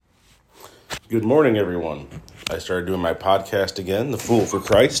Good morning, everyone. I started doing my podcast again, The Fool for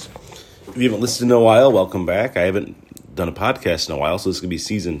Christ. If you haven't listened in a while, welcome back. I haven't done a podcast in a while, so this is going to be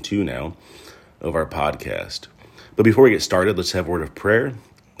season 2 now of our podcast. But before we get started, let's have a word of prayer,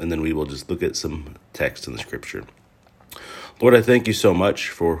 and then we will just look at some text in the scripture. Lord, I thank you so much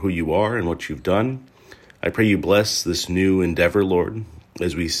for who you are and what you've done. I pray you bless this new endeavor, Lord,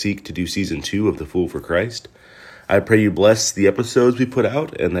 as we seek to do season 2 of The Fool for Christ. I pray you bless the episodes we put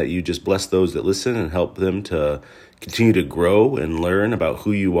out and that you just bless those that listen and help them to continue to grow and learn about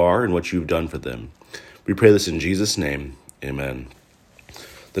who you are and what you've done for them. We pray this in Jesus' name. Amen.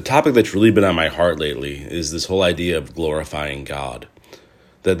 The topic that's really been on my heart lately is this whole idea of glorifying God.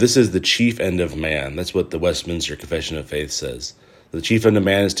 That this is the chief end of man. That's what the Westminster Confession of Faith says. The chief end of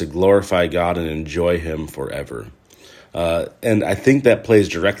man is to glorify God and enjoy him forever. And I think that plays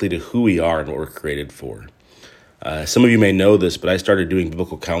directly to who we are and what we're created for. Some of you may know this, but I started doing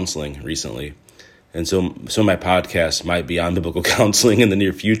biblical counseling recently. And so some of my podcasts might be on biblical counseling in the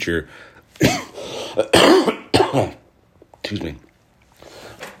near future. Excuse me.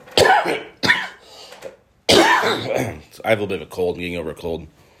 I have a little bit of a cold, I'm getting over a cold,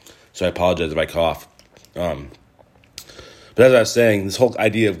 so I apologize if I cough. But as I was saying, this whole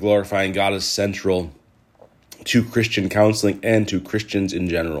idea of glorifying God is central to Christian counseling and to Christians in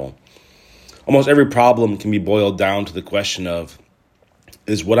general. Almost every problem can be boiled down to the question of,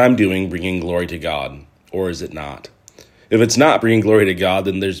 is what I'm doing bringing glory to God, or is it not? If it's not bringing glory to God,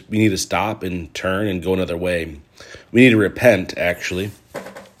 then we need to stop and turn and go another way. We need to repent, actually.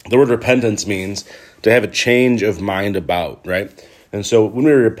 The word repentance means to have a change of mind about, right? And so when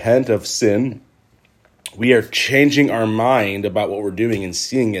we repent of sin, we are changing our mind about what we're doing and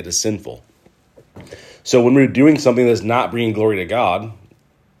seeing it as sinful. So when we're doing something that's not bringing glory to God,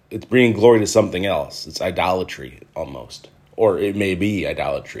 it's bringing glory to something else. It's idolatry, almost. Or it may be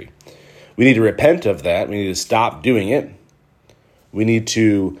idolatry. We need to repent of that. We need to stop doing it. We need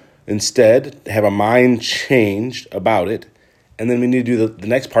to instead have a mind changed about it. And then we need to do the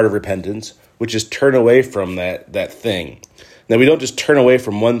next part of repentance, which is turn away from that thing. Now, we don't just turn away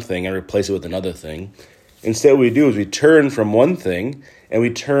from one thing and replace it with another thing. Instead, what we do is we turn from one thing and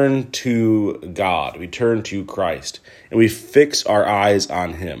we turn to God. We turn to Christ. And we fix our eyes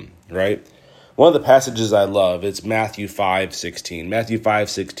on him, right? One of the passages I love, it's Matthew 5:16. Matthew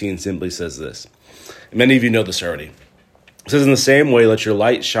 5:16 simply says this. And many of you know this already. It says, "In the same way, let your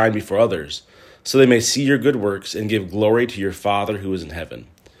light shine before others, so they may see your good works and give glory to your Father who is in heaven."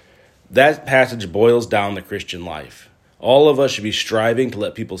 That passage boils down the Christian life. All of us should be striving to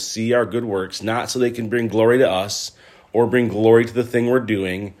let people see our good works, not so they can bring glory to us or bring glory to the thing we're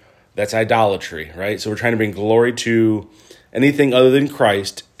doing. That's idolatry, right? So we're trying to bring glory to anything other than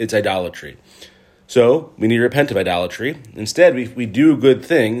Christ. It's idolatry. So we need to repent of idolatry. Instead, we do good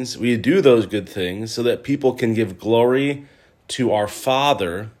things. We do those good things so that people can give glory to our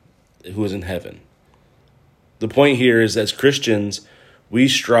Father who is in heaven. The point here is, as Christians, we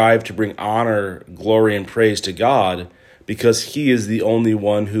strive to bring honor, glory, and praise to God because he is the only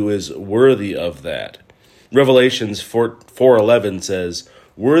one who is worthy of that. Revelations 4:11 says,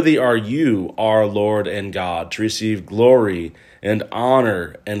 "Worthy are you, our Lord and God, to receive glory and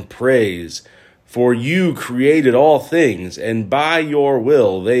honor and praise. For you created all things, and by your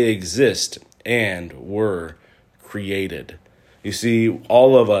will they exist and were created." You see,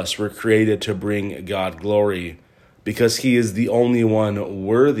 all of us were created to bring God glory because he is the only one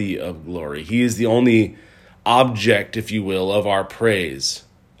worthy of glory. He is the only object, if you will, of our praise,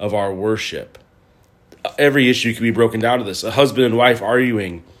 of our worship. Every issue can be broken down to this. A husband and wife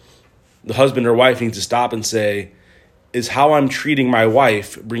arguing, the husband or wife needs to stop and say, is how I'm treating my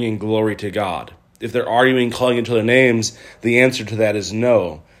wife bringing glory to God? If they're arguing, calling each other names, the answer to that is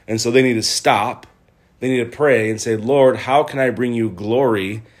no. And so they need to stop. They need to pray and say, Lord, how can I bring you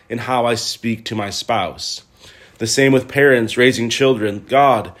glory in how I speak to my spouse? The same with parents raising children.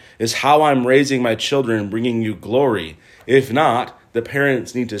 God, is how I'm raising my children bringing you glory? If not, the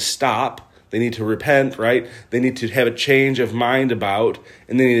parents need to stop. They need to repent, right? They need to have a change of mind about,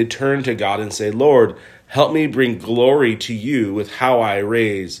 and they need to turn to God and say, Lord, help me bring glory to you with how I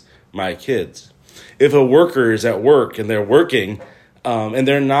raise my kids. If a worker is at work and they're working and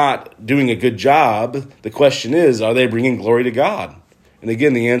they're not doing a good job, the question is, are they bringing glory to God? And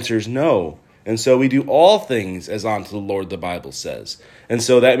again, the answer is no. And so we do all things as unto the Lord, the Bible says. And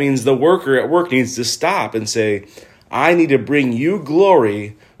so that means the worker at work needs to stop and say, I need to bring you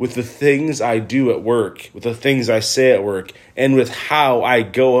glory with the things I do at work, with the things I say at work, and with how I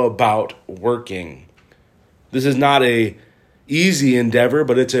go about working. This is not a easy endeavor,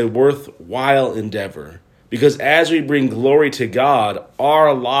 but it's a worthwhile endeavor. Because as we bring glory to God,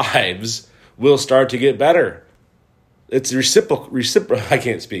 our lives will start to get better. It's reciprocal. I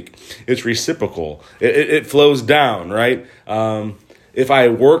can't speak. It's reciprocal. It flows down, right? If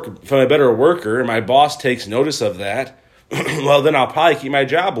I'm a better worker and my boss takes notice of that, well, then I'll probably keep my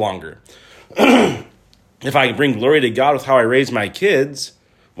job longer. If I bring glory to God with how I raise my kids,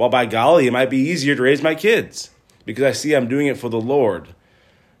 well, by golly, it might be easier to raise my kids because I see I'm doing it for the Lord.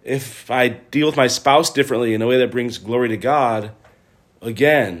 If I deal with my spouse differently in a way that brings glory to God,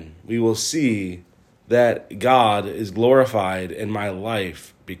 again, we will see that God is glorified and my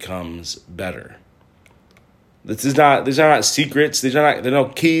life becomes better. These are not secrets. There are no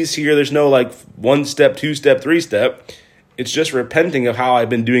keys here. There's no like 1 step, 2 step, 3 step. It's just repenting of how I've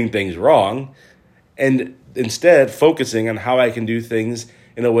been doing things wrong and instead focusing on how I can do things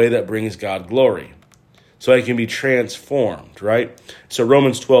in a way that brings God glory. So I can be transformed, right? So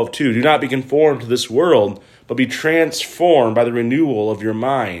Romans 12:2, do not be conformed to this world, but be transformed by the renewal of your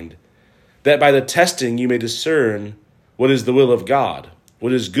mind, that by the testing you may discern what is the will of God,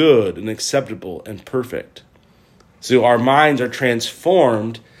 what is good and acceptable and perfect. So our minds are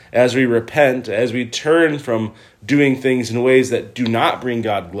transformed as we repent, as we turn from doing things in ways that do not bring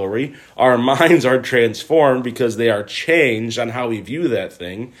God glory. Our minds are transformed because they are changed on how we view that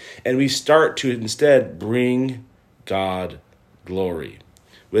thing, and we start to instead bring God glory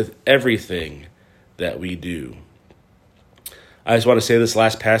with everything that we do. I just want to say this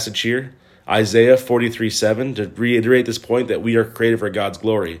last passage here, Isaiah 43:7, to reiterate this point that we are created for God's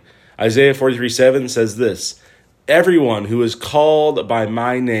glory. Isaiah 43:7 says this, everyone who is called by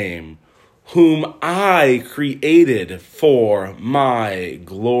my name, whom I created for my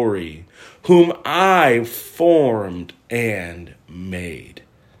glory, whom I formed and made.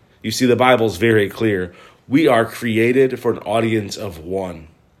 You see, the Bible's very clear. We are created for an audience of one.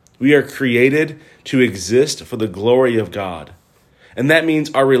 We are created to exist for the glory of God. And that means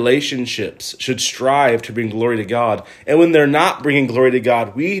our relationships should strive to bring glory to God. And when they're not bringing glory to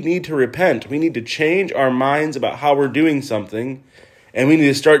God, we need to repent. We need to change our minds about how we're doing something. And we need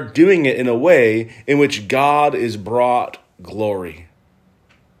to start doing it in a way in which God is brought glory.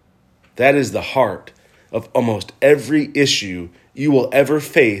 That is the heart of almost every issue you will ever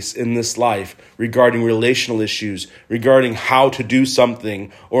face in this life regarding relational issues, regarding how to do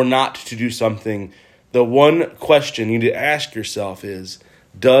something or not to do something. The one question you need to ask yourself is,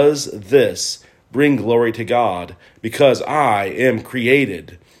 does this bring glory to God? Because I am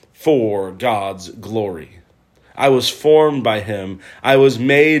created for God's glory. I was formed by him, I was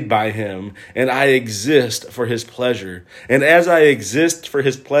made by him, and I exist for his pleasure. And as I exist for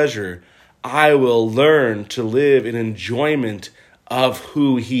his pleasure, I will learn to live in enjoyment of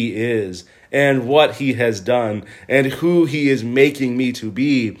who he is and what he has done and who he is making me to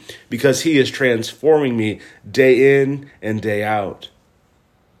be, because he is transforming me day in and day out.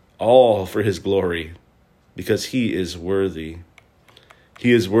 All for his glory, because he is worthy.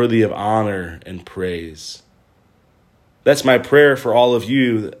 He is worthy of honor and praise. That's my prayer for all of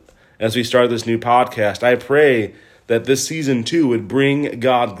you as we start this new podcast. I pray that this season 2 would bring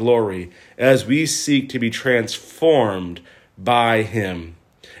God glory as we seek to be transformed by him,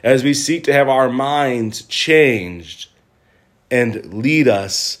 as we seek to have our minds changed and lead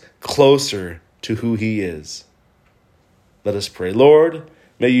us closer to who he is. Let us pray. Lord,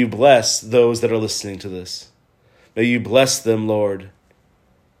 may you bless those that are listening to this. May you bless them, Lord.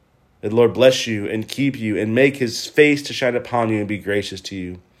 May the Lord bless you and keep you and make his face to shine upon you and be gracious to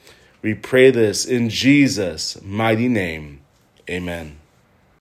you. We pray this in Jesus' mighty name. Amen.